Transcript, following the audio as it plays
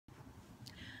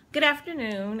Good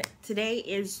afternoon. Today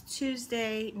is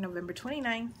Tuesday, November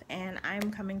 29th, and I'm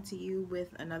coming to you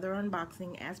with another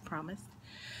unboxing as promised.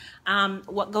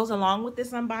 What goes along with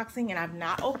this unboxing, and I've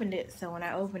not opened it, so when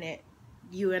I open it,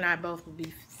 you and I both will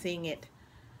be seeing it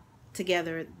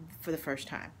together for the first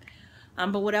time.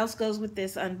 But what else goes with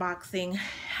this unboxing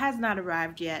has not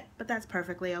arrived yet, but that's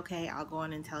perfectly okay. I'll go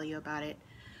on and tell you about it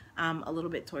a little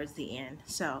bit towards the end.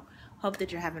 So hope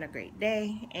that you're having a great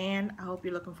day, and I hope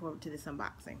you're looking forward to this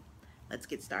unboxing. Let's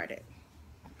get started.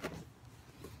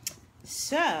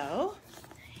 So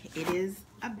it is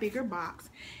a bigger box,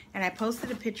 and I posted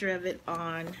a picture of it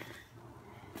on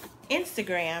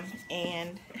Instagram,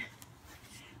 and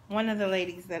one of the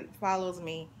ladies that follows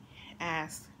me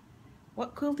asked,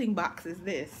 what quilting box is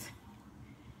this?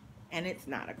 And it's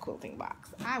not a quilting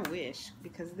box. I wish,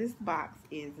 because this box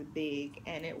is big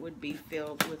and it would be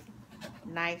filled with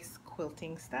nice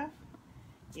quilting stuff.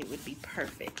 It would be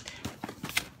perfect.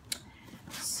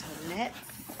 So let's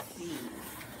see.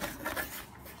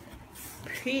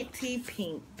 Pretty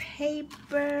pink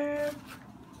paper.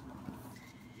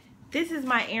 This is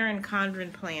my Erin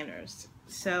Condren planners.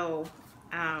 So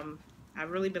I've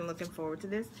really been looking forward to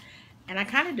this. And I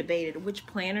kind of debated which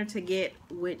planner to get,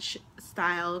 which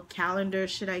style calendar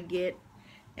should I get,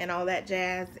 and all that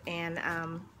jazz. And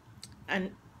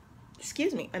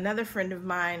another friend of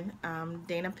mine,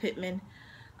 Dana Pittman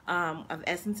of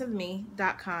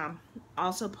essenceofme.com,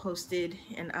 also posted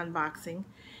an unboxing.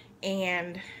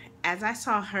 And as I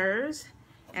saw hers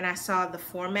and I saw the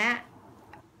format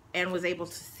and was able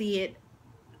to see it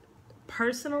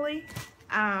personally,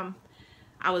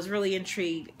 I was really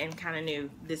intrigued and kind of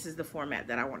knew this is the format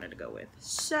that I wanted to go with.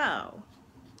 So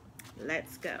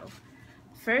let's go.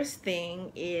 First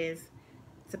thing is,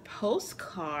 it's a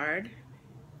postcard.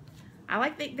 I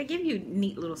like they give you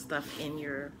neat little stuff in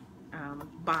your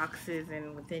boxes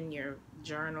and within your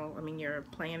journal, your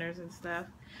planners and stuff.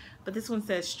 But this one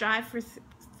says, strive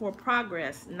for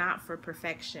progress, not for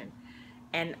perfection.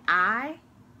 And I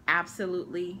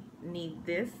absolutely need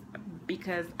this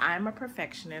because I'm a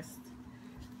perfectionist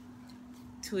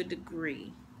to a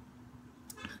degree.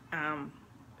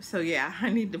 So yeah,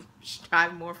 I need to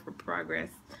strive more for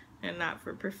progress and not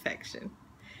for perfection.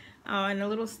 Oh, and a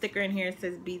little sticker in here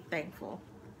says be thankful.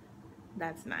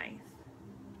 That's nice.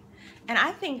 And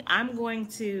I think I'm going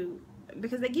to,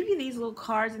 because they give you these little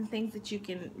cards and things that you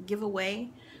can give away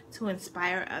to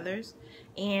inspire others.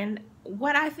 And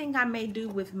what I think I may do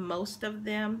with most of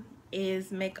them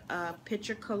is make a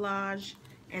picture collage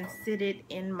and sit it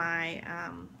in my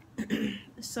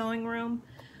sewing room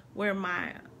where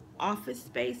my office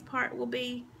space part will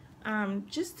be,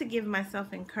 just to give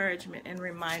myself encouragement and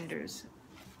reminders.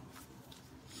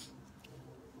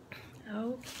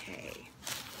 Okay,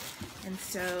 and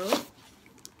so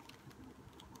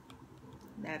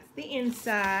that's the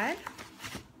inside.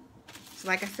 So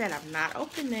like I said, I've not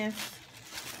opened this.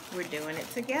 We're doing it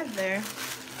together.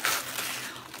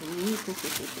 Ooh,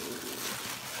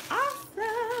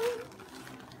 awesome.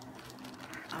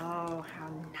 Oh, how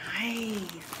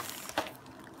nice.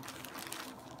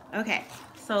 Okay,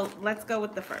 so let's go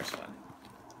with the first one.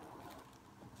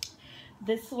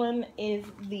 This one is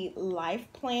the Life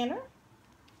Planner,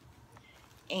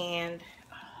 and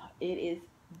it is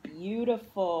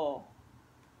beautiful.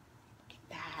 Look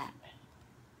at that.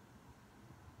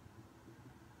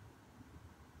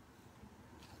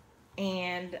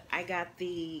 And I got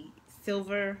the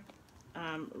silver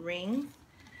rings,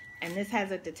 and this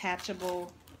has a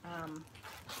detachable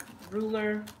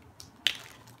ruler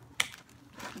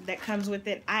that comes with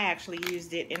it. I actually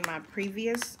used it in my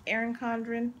previous Erin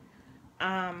Condren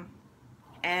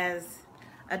as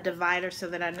a divider so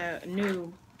that I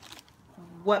knew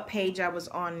what page I was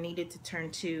on needed to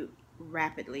turn to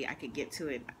rapidly. I could get to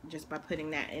it just by putting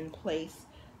that in place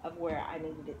of where I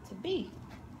needed it to be.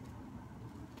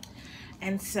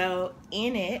 And so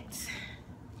in it,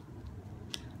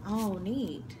 oh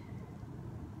neat.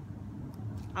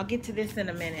 I'll get to this in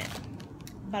a minute.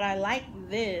 But I like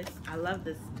this. I love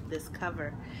this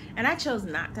cover. And I chose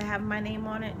not to have my name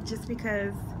on it just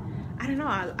because, I don't know,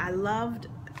 I loved,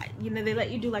 they let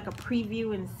you do like a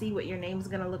preview and see what your name's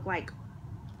gonna look like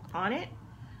on it.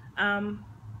 And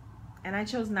I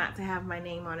chose not to have my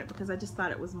name on it because I just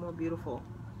thought it was more beautiful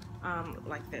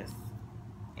like this.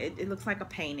 It looks like a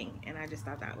painting, and I just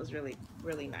thought that was really,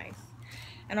 really nice.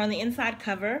 And on the inside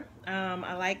cover,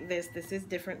 I like this. This is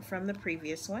different from the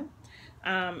previous one.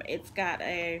 It's got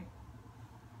a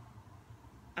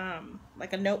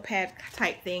like a notepad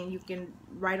type thing. You can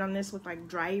write on this with like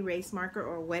dry erase marker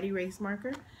or wet erase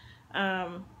marker.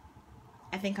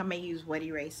 I think I may use wet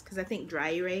erase because I think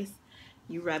dry erase,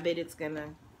 you rub it, it's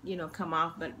gonna you know, come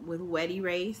off, but with wet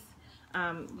erase,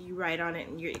 you write on it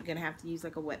and you're gonna have to use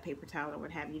like a wet paper towel or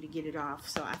what have you to get it off.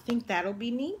 So I think that'll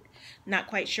be neat. Not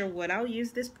quite sure what I'll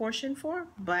use this portion for,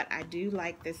 but I do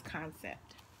like this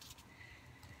concept.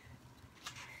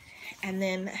 And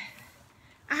then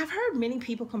I've heard many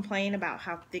people complain about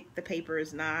how thick the paper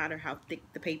is not, or how thick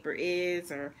the paper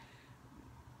is, or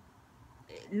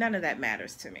none of that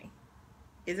matters to me.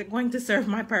 Is it going to serve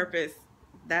my purpose?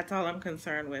 That's all I'm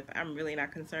concerned with. I'm really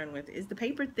not concerned with, is the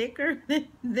paper thicker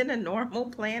than a normal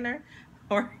planner?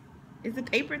 Or is the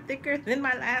paper thicker than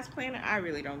my last planner? I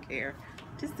really don't care.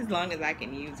 Just as long as I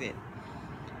can use it.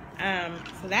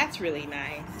 So that's really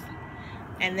nice.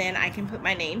 And then I can put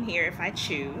my name here if I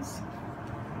choose.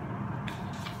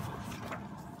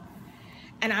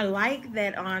 And I like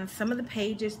that on some of the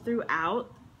pages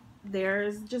throughout,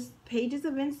 there's just pages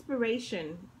of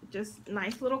inspiration, just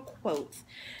nice little quotes.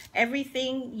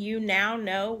 Everything you now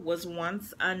know was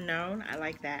once unknown. I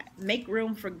like that. Make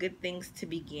room for good things to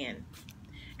begin.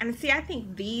 And see, I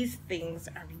think these things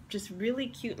are just really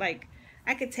cute. Like,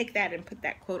 I could take that and put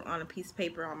that quote on a piece of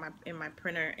paper on in my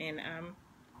printer and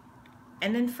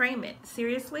then frame it.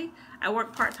 Seriously, I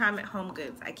work part-time at Home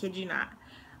Goods. I kid you not.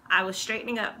 I was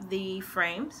straightening up the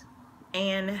frames,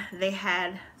 and they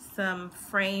had some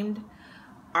framed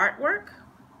artwork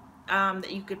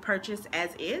that you could purchase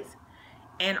as is,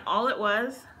 and all it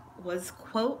was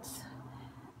quotes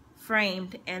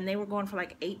framed, and they were going for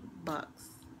like $8.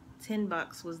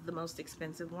 $10 was the most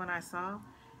expensive one I saw,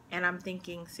 and I'm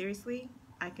thinking, seriously,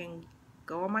 I can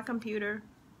go on my computer,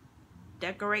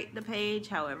 decorate the page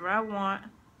however I want,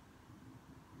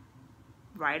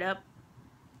 write up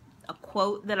a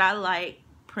quote that I like,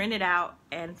 print it out,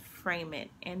 and frame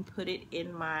it and put it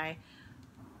in my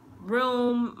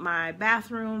room, my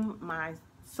bathroom, my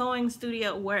sewing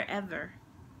studio, wherever.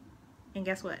 And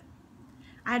guess what?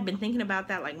 I had been thinking about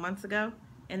that like months ago,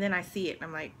 and then I see it and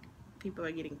I'm like, people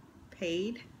are getting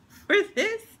paid for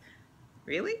this?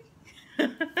 Really?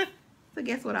 So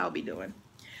guess what I'll be doing?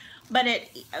 But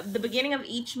at the beginning of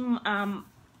each month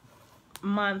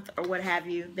or what have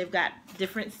you, they've got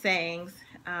different sayings.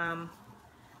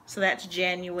 So that's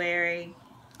January,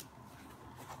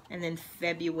 and then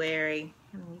February.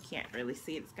 You can't really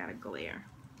see it, it's got a glare.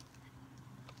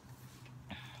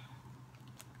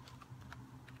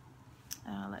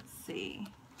 Let's see.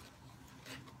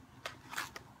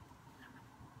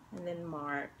 And then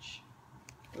March.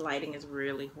 The lighting is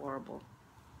really horrible.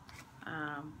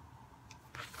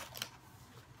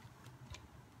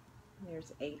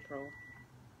 There's April.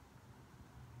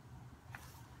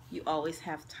 You always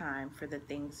have time for the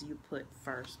things you put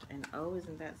first. And oh,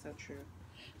 isn't that so true?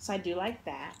 So I do like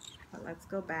that. But let's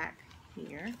go back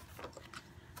here.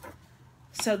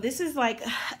 So this is like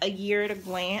a year at a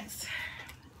glance.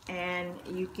 And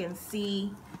you can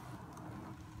see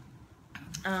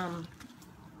the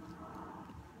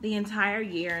entire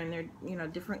year, and they're, you know,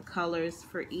 different colors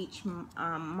for each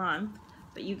month.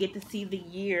 But you get to see the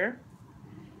year.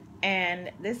 And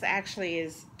this actually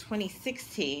is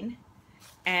 2016.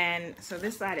 And so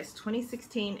this side is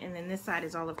 2016, and then this side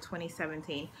is all of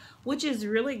 2017, which is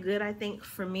really good, I think,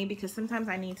 for me, because sometimes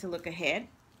I need to look ahead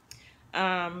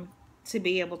to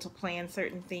be able to plan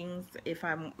certain things. If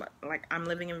I'm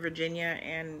living in Virginia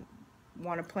and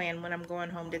want to plan when I'm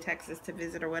going home to Texas to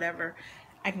visit or whatever,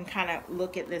 I can kind of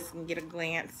look at this and get a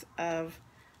glance of,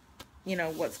 you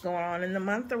know, what's going on in the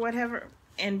month or whatever,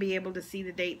 and be able to see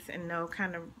the dates and know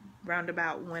kind of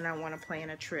roundabout when I want to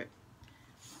plan a trip.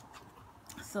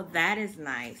 So that is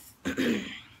nice.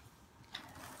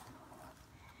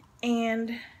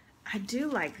 And I do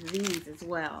like these as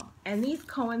well. And these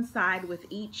coincide with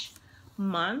each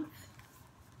month.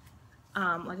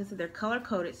 Like I said, they're color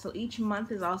coded. So each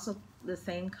month is also the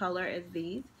same color as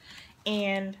these.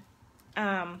 And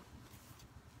there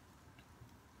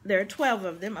are 12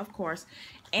 of them, of course.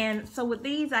 And so with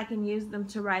these, I can use them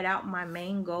to write out my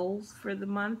main goals for the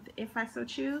month if I so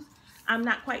choose. I'm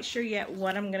not quite sure yet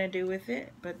what I'm going to do with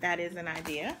it, but that is an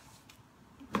idea.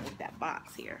 Make that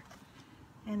box here.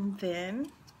 And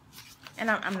then, and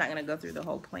I'm not going to go through the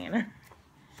whole planner.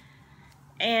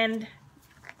 And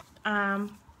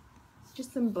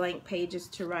just some blank pages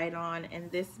to write on. And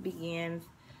this begins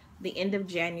the end of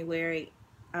January,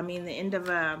 the end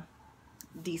of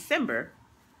December,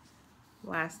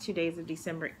 last 2 days of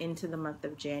December into the month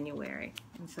of January.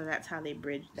 And so that's how they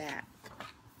bridge that.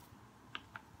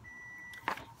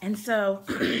 And so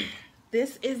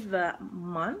this is the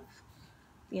month,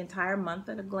 the entire month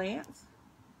at a glance.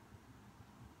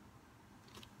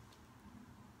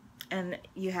 And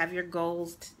you have your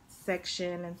goals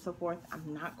section and so forth.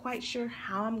 I'm not quite sure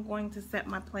how I'm going to set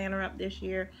my planner up this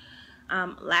year.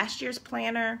 Last year's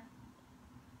planner,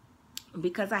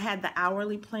 because I had the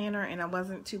hourly planner and I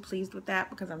wasn't too pleased with that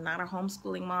because I'm not a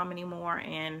homeschooling mom anymore,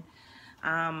 and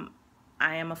I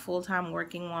am a full-time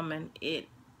working woman, it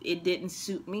didn't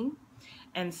suit me.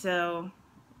 And so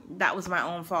that was my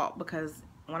own fault, because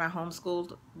when I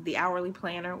homeschooled, the hourly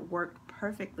planner worked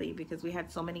perfectly because we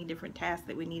had so many different tasks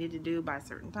that we needed to do by a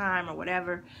certain time or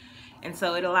whatever. And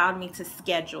so it allowed me to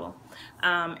schedule.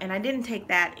 And I didn't take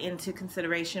that into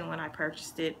consideration when I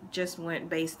purchased it, just went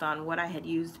based on what I had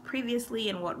used previously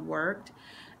and what worked.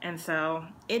 And so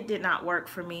it did not work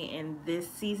for me in this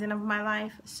season of my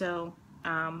life. So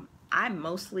I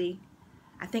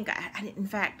think I did, in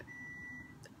fact,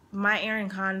 my Erin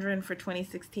Condren for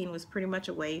 2016 was pretty much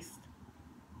a waste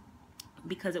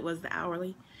because it was the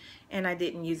hourly, and I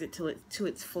didn't use it to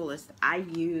its fullest. I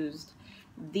used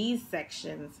these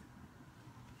sections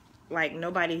like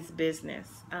nobody's business.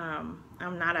 I'm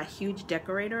not a huge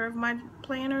decorator of my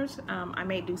planners. I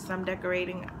may do some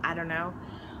decorating, I don't know,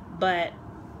 but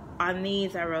on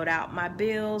these I wrote out my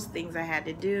bills, things I had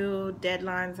to do,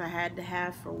 deadlines I had to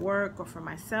have for work or for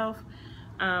myself.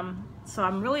 So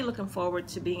I'm really looking forward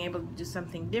to being able to do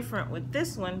something different with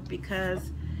this one,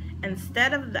 because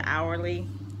instead of the hourly,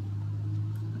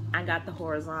 I got the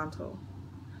horizontal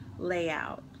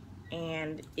layout,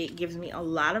 and it gives me a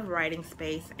lot of writing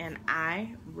space, and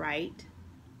I write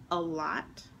a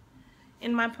lot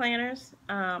in my planners.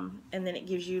 And then it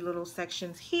gives you little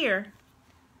sections here,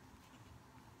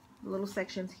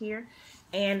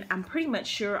 and I'm pretty much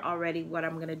sure already what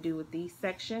I'm going to do with these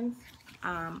sections.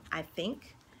 I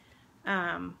think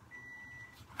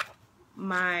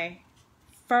my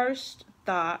first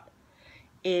thought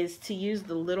is to use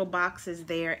the little boxes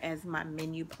there as my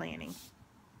menu planning,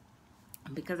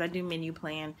 because I do menu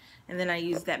plan, and then I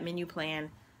use that menu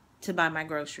plan to buy my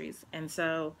groceries. And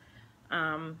so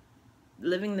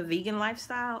living the vegan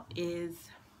lifestyle is,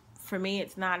 for me,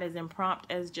 it's not as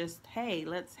impromptu as just, hey,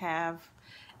 let's have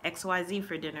XYZ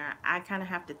for dinner. I kind of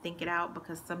have to think it out,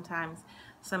 because sometimes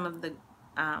some of the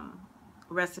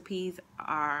recipes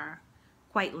are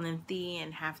quite lengthy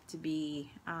and have to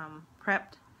be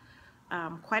prepped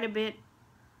quite a bit.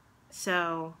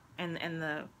 So, and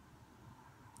the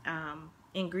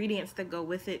ingredients that go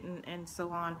with it and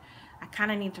so on, I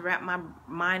kind of need to wrap my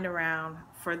mind around.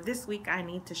 For this week, I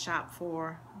need to shop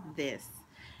for this.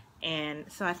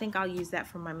 And so I think I'll use that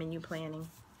for my menu planning.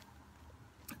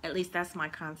 At least that's my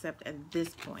concept at this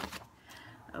point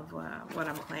of what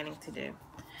I'm planning to do.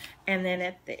 And then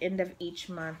at the end of each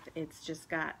month, it's just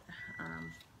got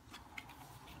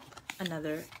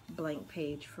another blank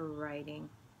page for writing.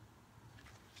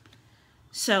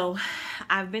 So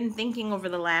I've been thinking over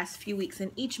the last few weeks,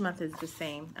 and each month is the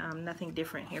same. Nothing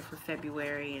different here for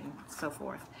February and so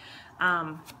forth.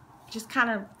 Just kind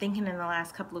of thinking in the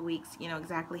last couple of weeks, you know,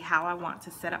 exactly how I want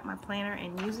to set up my planner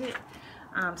and use it.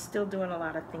 Still doing a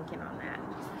lot of thinking on that.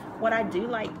 What I do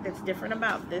like that's different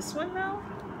about this one, though,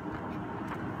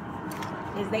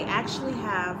 is they actually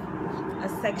have a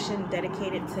section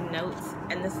dedicated to notes,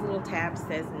 and this little tab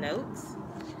says notes,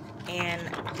 and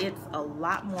it's a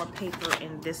lot more paper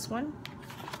in this one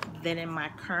than in my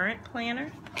current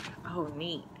planner. Oh,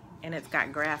 neat. And it's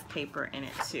got graph paper in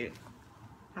it too.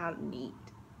 How neat.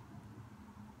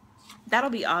 That'll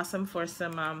be awesome for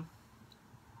some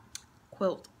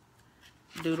quilt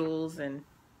doodles and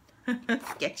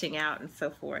sketching out and so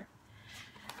forth.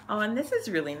 Oh, and this is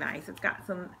really nice. It's got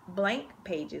some blank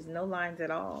pages, no lines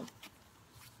at all.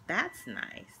 That's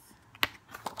nice.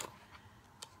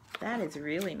 That is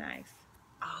really nice.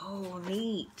 Oh,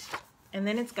 neat. And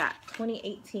then it's got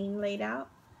 2018 laid out,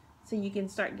 so you can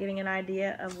start getting an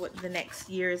idea of what the next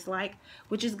year is like,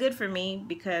 which is good for me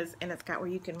because, and it's got where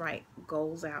you can write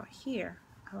goals out here.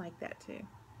 I like that too.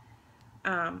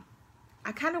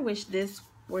 I kind of wish this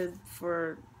were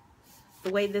for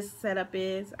the way this setup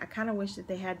is. I kind of wish that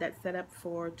they had that set up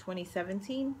for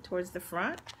 2017 towards the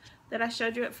front that I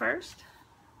showed you at first.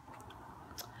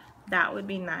 That would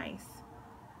be nice.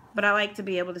 But I like to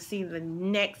be able to see the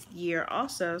next year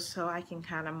also, so I can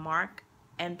kind of mark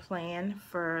and plan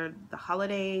for the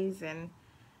holidays and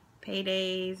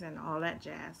paydays and all that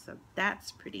jazz. So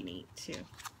that's pretty neat too.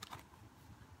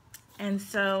 And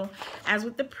so, as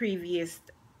with the previous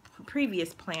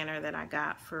planner that I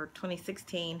got for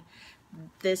 2016,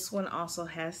 this one also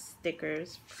has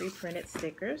stickers, pre-printed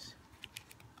stickers.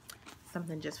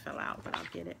 Something just fell out, but I'll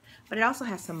get it. But it also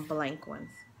has some blank ones.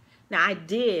 Now I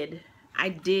did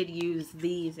use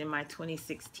these in my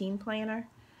 2016 planner,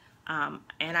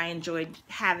 and I enjoyed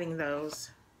having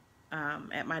those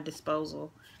at my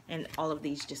disposal, and all of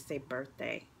these just say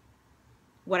birthday.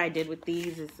 What I did with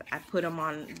these is I put them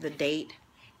on the date,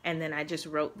 And then I just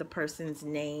wrote the person's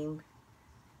name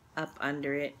up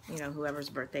under it, you know, whoever's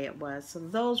birthday it was. So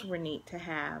those were neat to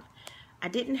have. I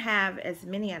didn't have as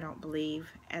many, I don't believe,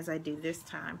 as I do this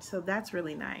time. So that's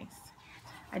really nice.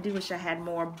 I do wish I had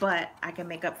more, but I can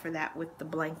make up for that with the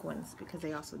blank ones because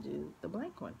they also do the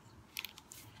blank ones.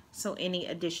 So any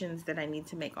additions that I need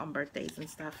to make on birthdays and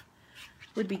stuff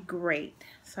would be great.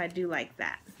 So I do like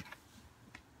that.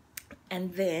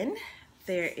 And then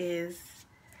there is,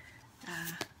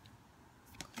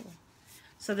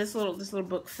 so this little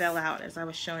book fell out as I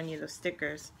was showing you the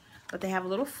stickers, but they have a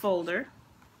little folder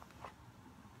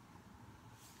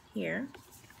here.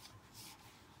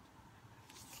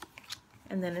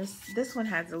 And then this one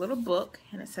has a little book,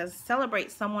 and it says celebrate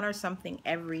someone or something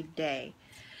every day.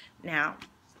 Now,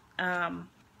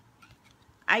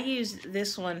 I used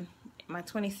this one, my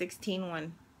 2016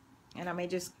 one, and I may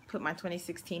just put my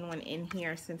 2016 one in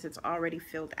here since it's already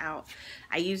filled out.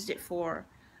 I used it for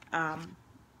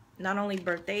not only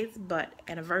birthdays, but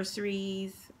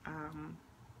anniversaries,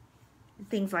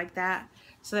 things like that,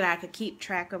 so that I could keep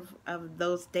track of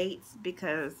those dates,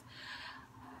 because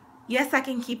yes, I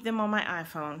can keep them on my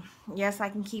iPhone. Yes, I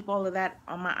can keep all of that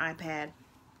on my iPad.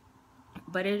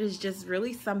 But it is just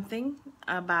really something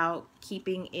about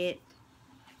keeping it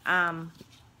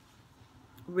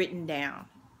written down.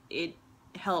 It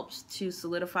helps to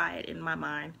solidify it in my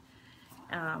mind.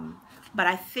 But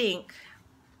I think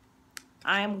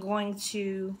I am going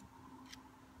to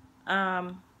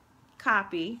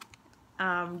copy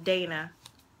Dana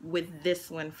with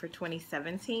this one for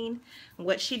 2017.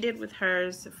 What she did with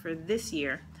hers for this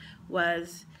year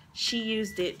was she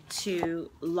used it to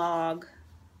log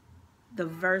the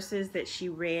verses that she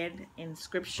read in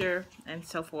scripture and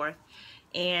so forth.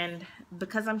 And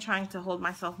because I'm trying to hold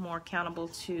myself more accountable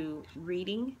to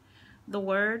reading the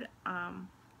word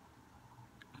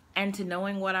and to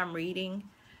knowing what I'm reading,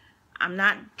 I'm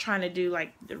not trying to do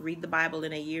like to read the Bible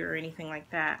in a year or anything like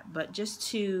that, but just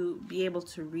to be able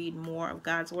to read more of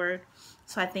God's word.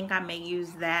 So I think I may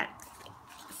use that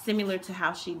similar to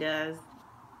how she does,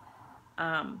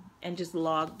 and just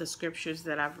log the scriptures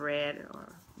that I've read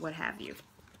or what have you.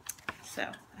 So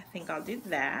I think I'll do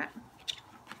that.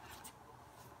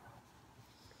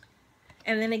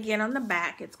 And then again on the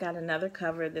back, it's got another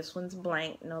cover. This one's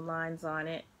blank, no lines on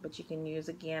it, but you can use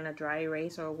again a dry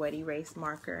erase or a wet erase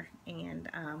marker and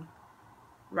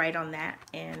write on that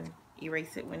and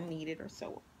erase it when needed or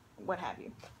so, what have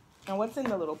you. Now what's in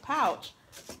the little pouch?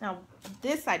 Now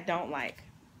this I don't like.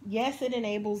 Yes, it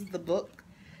enables the book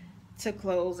to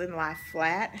close and lie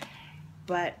flat,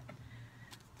 but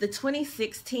the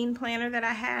 2016 planner that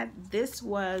I had, this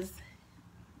was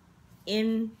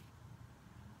in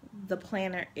the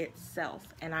planner itself,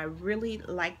 and I really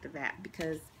liked that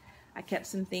because I kept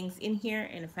some things in here,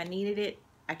 and if I needed it,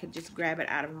 I could just grab it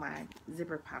out of my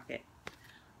zipper pocket.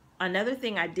 Another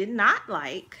thing I did not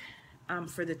like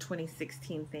for the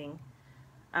 2016 thing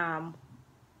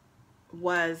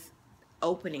was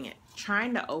opening it.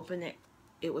 Trying to open it,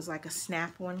 it was like a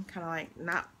snap one, kind of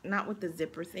like not with the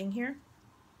zipper thing here.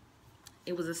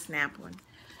 It was a snap one,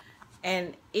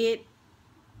 and it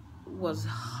was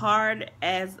hard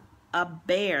as a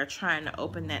bear trying to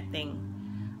open that thing,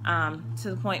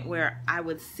 to the point where I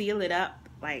would seal it up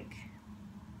like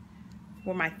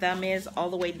where my thumb is all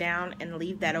the way down and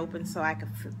leave that open so I could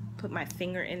put my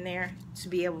finger in there to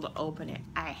be able to open it.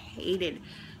 I hated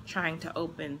trying to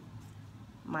open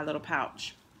my little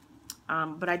pouch,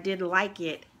 but I did like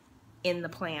it in the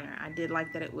planner. I did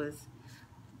like that it was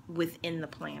within the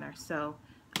planner, so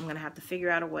I'm gonna have to figure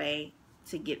out a way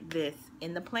to get this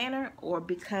in the planner, or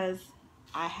because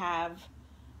I have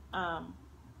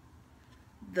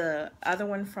the other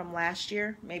one from last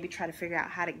year, maybe try to figure out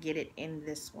how to get it in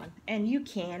this one. And you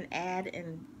can add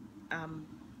and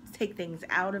take things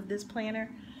out of this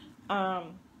planner.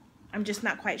 I'm just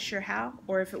not quite sure how,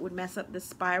 or if it would mess up the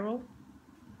spiral,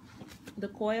 the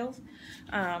coils.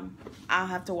 I'll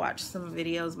have to watch some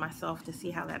videos myself to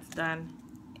see how that's done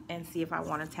and see if I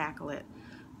want to tackle it.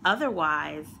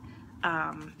 Otherwise,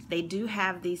 they do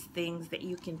have these things that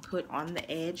you can put on the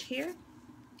edge here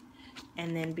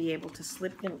and then be able to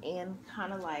slip them in,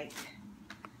 kind of like,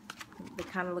 they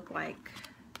kind of look like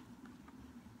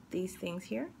these things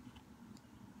here,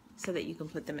 so that you can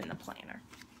put them in the planner.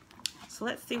 So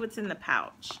let's see what's in the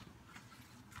pouch.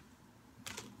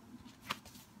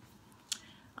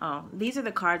 Oh, these are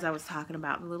the cards I was talking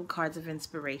about, the little cards of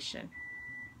inspiration.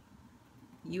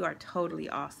 You are totally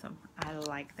awesome. I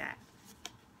like that.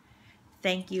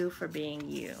 Thank you for being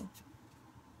you.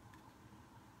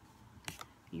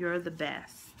 You're the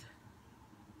best.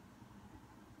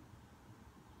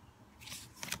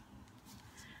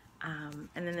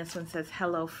 And then this one says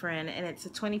hello friend, and it's a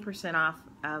 20% off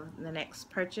of the next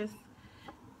purchase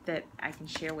that I can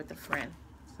share with a friend.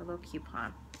 It's a little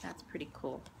coupon. That's pretty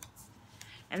cool.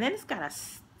 And then it's got a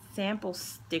sample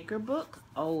sticker book.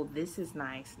 Oh, this is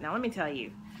nice. Now let me tell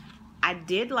you, I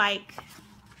did like,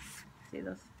 see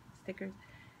those stickers?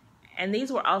 And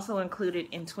these were also included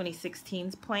in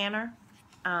 2016's planner.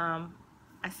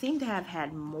 I seem to have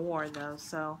had more though,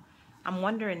 so I'm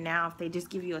wondering now if they just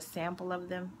give you a sample of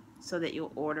them so that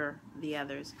you'll order the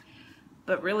others.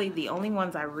 But really, the only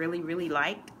ones I really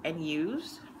liked and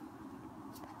used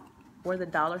were the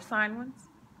 $ ones.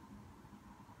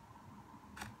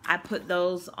 I put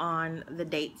those on the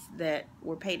dates that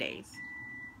were paydays.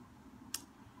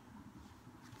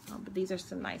 But these are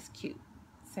some nice, cute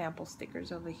sample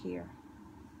stickers over here.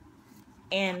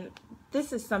 And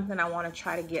this is something I want to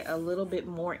try to get a little bit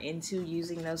more into,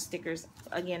 using those stickers.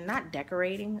 Again, not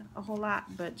decorating a whole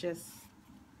lot, but just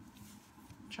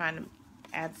trying to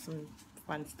add some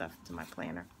fun stuff to my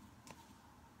planner.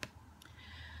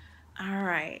 All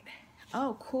right.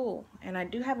 Oh, cool. And I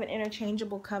do have an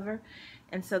interchangeable cover.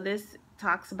 And so this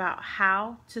talks about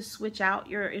how to switch out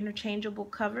your interchangeable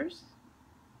covers,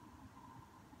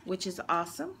 which is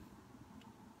awesome.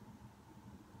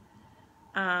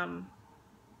 And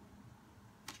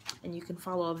you can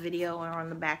follow a video, or on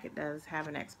the back it does have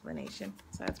an explanation.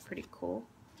 So that's pretty cool.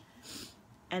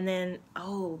 And then,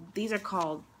 oh, these are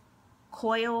called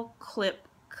coil clip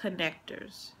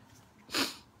connectors.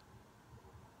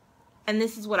 And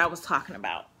this is what I was talking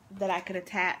about, that I could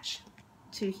attach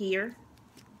to here.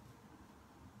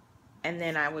 And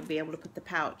then I would be able to put the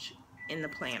pouch in the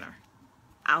planner.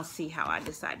 I'll see how I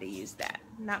decide to use that.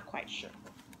 Not quite sure.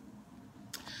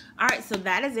 Alright, so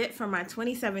that is it for my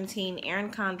 2017 Erin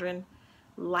Condren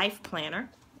Life Planner.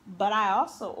 But I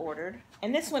also ordered,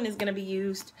 and this one is going to be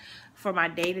used for my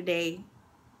day-to-day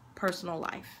personal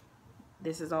life.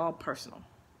 This is all personal.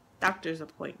 Doctor's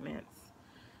appointments,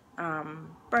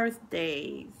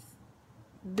 birthdays,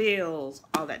 bills,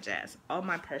 all that jazz. All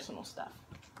my personal stuff.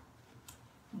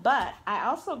 But I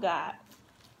also got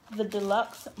the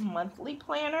Deluxe Monthly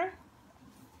Planner.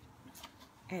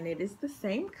 And it is the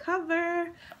same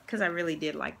cover, because I really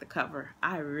did like the cover.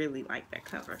 I really like that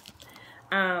cover.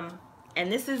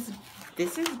 And this is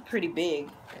pretty big.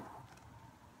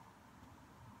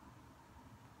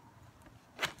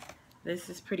 This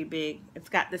is pretty big. It's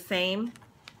got the same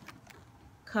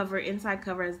cover, inside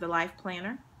cover, as the Life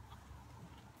Planner.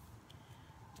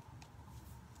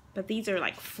 But these are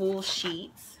like full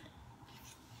sheets.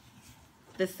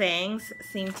 The sayings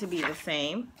seem to be the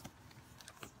same.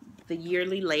 The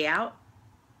yearly layout,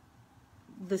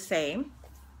 the same.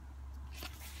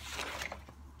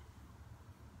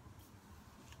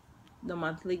 The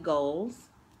monthly goals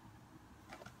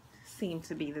seem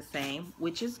to be the same,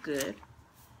 which is good.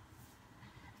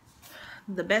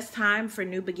 The best time for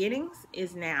new beginnings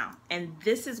is now. And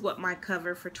this is what my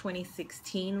cover for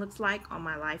 2016 looks like on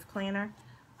my Life Planner.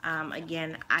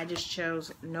 Again, I just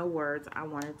chose no words. I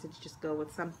wanted to just go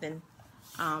with something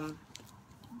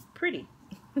pretty.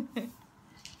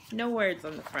 No words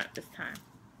on the front this time.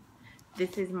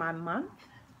 This is my month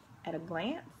at a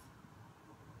glance.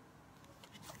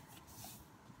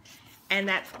 And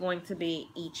that's going to be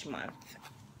each month.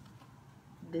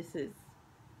 This is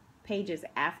pages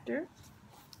after.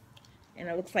 And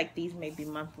it looks like these may be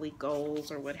monthly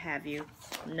goals or what have you.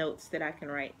 Notes that I can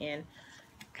write in.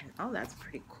 And oh, that's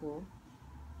pretty cool.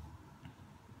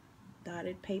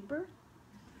 Dotted paper.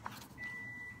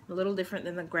 A little different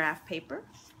than the graph paper.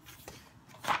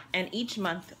 And each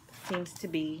month seems to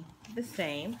be the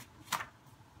same.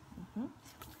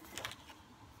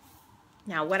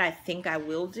 Now what I think I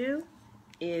will do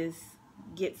is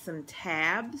get some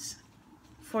tabs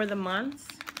for the months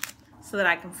so that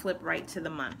I can flip right to the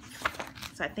month.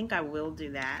 So I think I will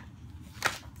do that.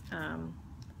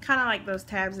 Kind of like those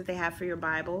tabs that they have for your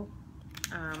Bible,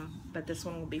 but this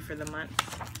one will be for the months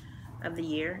of the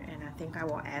year, and I think I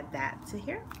will add that to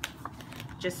here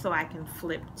just so I can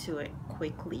flip to it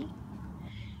quickly.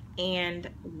 And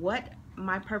what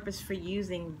my purpose for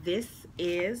using this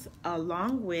is,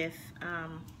 along with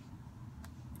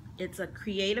it's a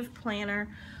creative planner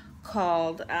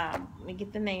called let me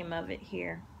get the name of it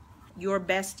here, Your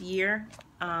Best Year,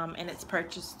 and it's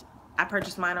purchased, I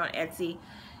purchased mine on Etsy,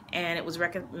 and it was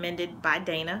recommended by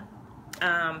Dana.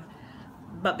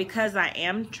 But because I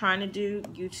am trying to do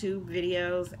YouTube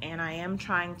videos and I am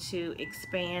trying to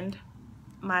expand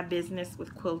my business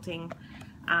with quilting,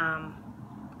 I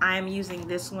am using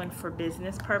this one for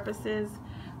business purposes.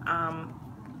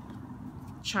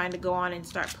 Trying to go on and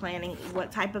start planning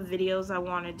what type of videos I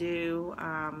want to do,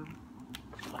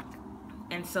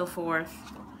 and so forth.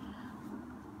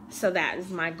 So that is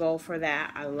my goal for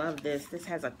that. I love this. This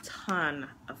has a ton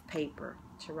of paper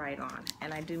to write on,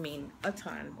 and I do mean a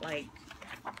ton. Like,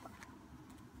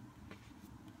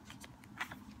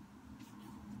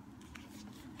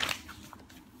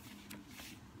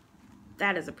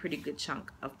 that is a pretty good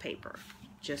chunk of paper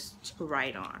just to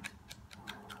write on.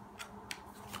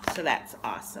 So that's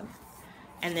awesome.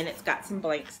 And then it's got some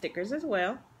blank stickers as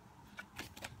well,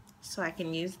 so I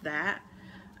can use that.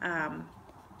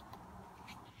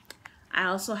 I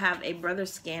also have a Brother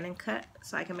Scan and Cut,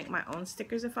 so I can make my own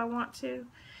stickers if I want to.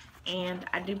 And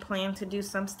I do plan to do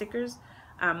some stickers.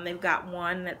 They've got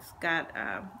one that's got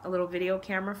a little video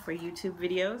camera for YouTube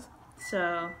videos,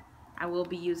 so I will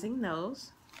be using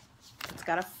those. It's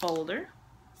got a folder,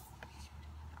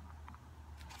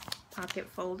 pocket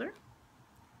folder,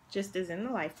 just as in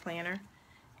the Life Planner,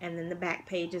 and then the back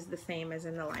page is the same as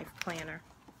in the Life Planner.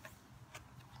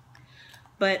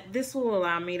 But this will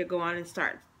allow me to go on and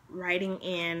start writing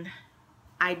in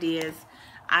ideas.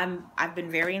 I've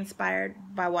been very inspired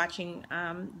by watching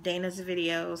Dana's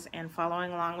videos and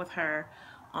following along with her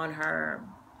on her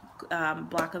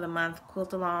block of the month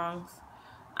quilt-alongs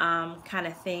kind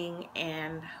of thing,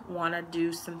 and want to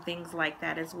do some things like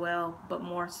that as well, but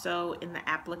more so in the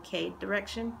applique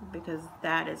direction, because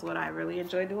that is what I really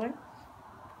enjoy doing.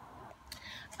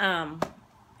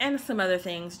 And some other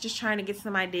things, just trying to get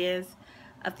some ideas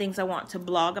of things I want to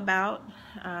blog about,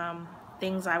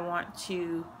 things I want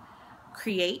to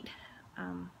create,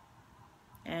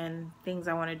 and things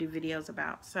I want to do videos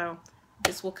about. So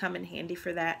this will come in handy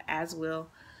for that, as will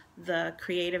the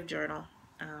creative journal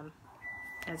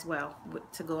as well,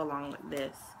 to go along with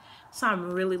this. So I'm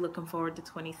really looking forward to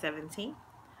 2017.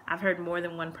 I've heard more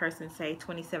than one person say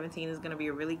 2017 is going to be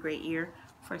a really great year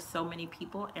for so many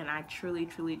people, and I truly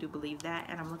do believe that,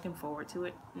 and I'm looking forward to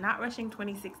it. Not rushing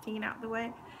 2016 out the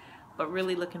way, but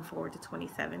really looking forward to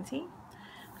 2017.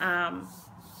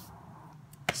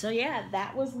 So yeah,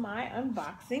 that was my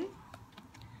unboxing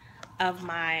of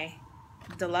my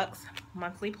deluxe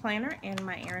monthly planner and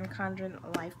my Erin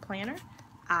Condren Life Planner.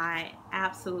 I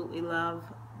absolutely love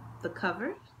the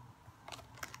cover.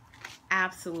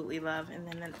 Absolutely love. And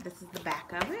then this is the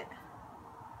back of it.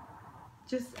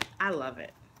 Just, I love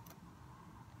it.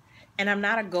 And I'm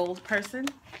not a gold person,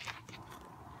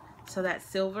 so that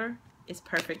silver is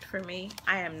perfect for me.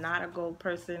 I am not a gold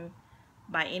person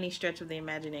by any stretch of the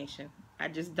imagination. I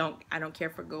don't care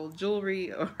for gold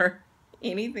jewelry or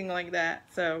anything like that.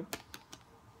 So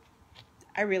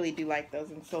I really do like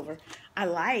those in silver. I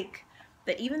like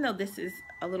that even though this is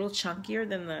a little chunkier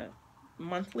than the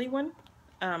monthly one,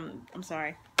 I'm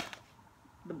sorry,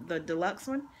 the deluxe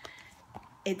one,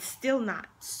 it's still not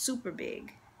super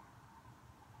big.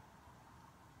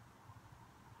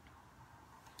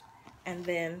 And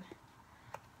then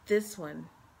this one,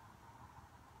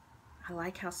 I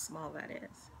like how small that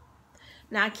is.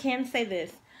 Now I can say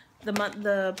this,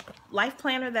 the Life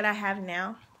Planner that I have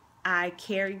now, I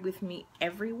carry with me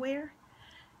everywhere,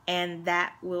 and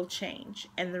that will change.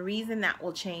 And the reason that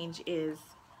will change is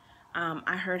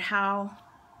I heard how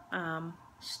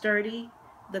sturdy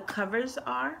the covers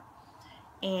are,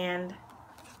 and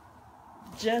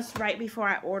just right before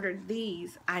I ordered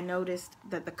these, I noticed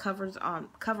that the cover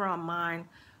on mine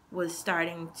was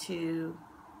starting to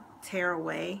tear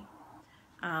away.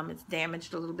 It's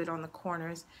damaged a little bit on the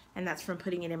corners, and that's from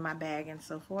putting it in my bag and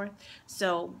so forth.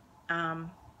 So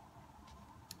I'm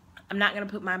not going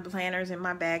to put my planners in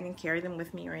my bag and carry them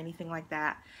with me or anything like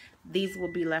that. These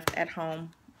will be left at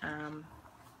home,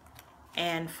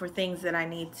 and for things that I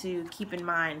need to keep in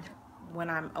mind when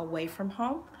I'm away from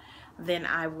home, then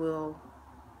I will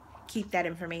keep that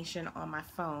information on my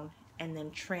phone and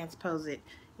then transpose it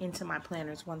into my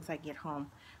planners once I get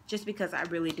home, just because I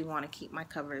really do want to keep my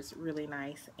covers really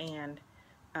nice and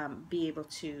be able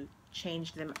to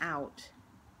change them out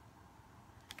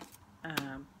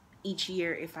each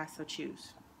year if I so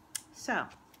choose. So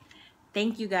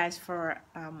thank you guys for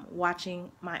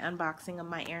watching my unboxing of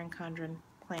my Erin Condren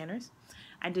planners.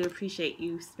 I do appreciate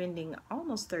you spending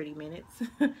almost 30 minutes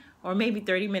or maybe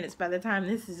 30 minutes by the time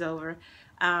this is over,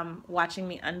 watching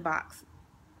me unbox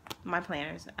my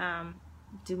planners.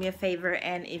 Do me a favor,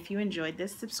 and if you enjoyed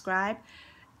this, subscribe.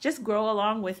 Just grow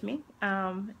along with me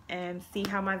and see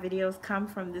how my videos come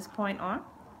from this point on.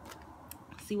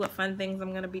 See what fun things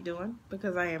I'm going to be doing,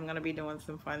 because I am going to be doing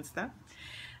some fun stuff.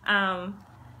 And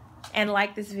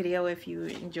like this video if you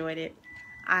enjoyed it.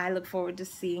 I look forward to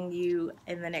seeing you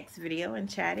in the next video and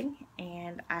chatting,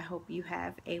 and I hope you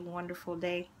have a wonderful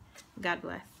day. God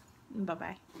bless.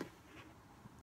 Bye-bye.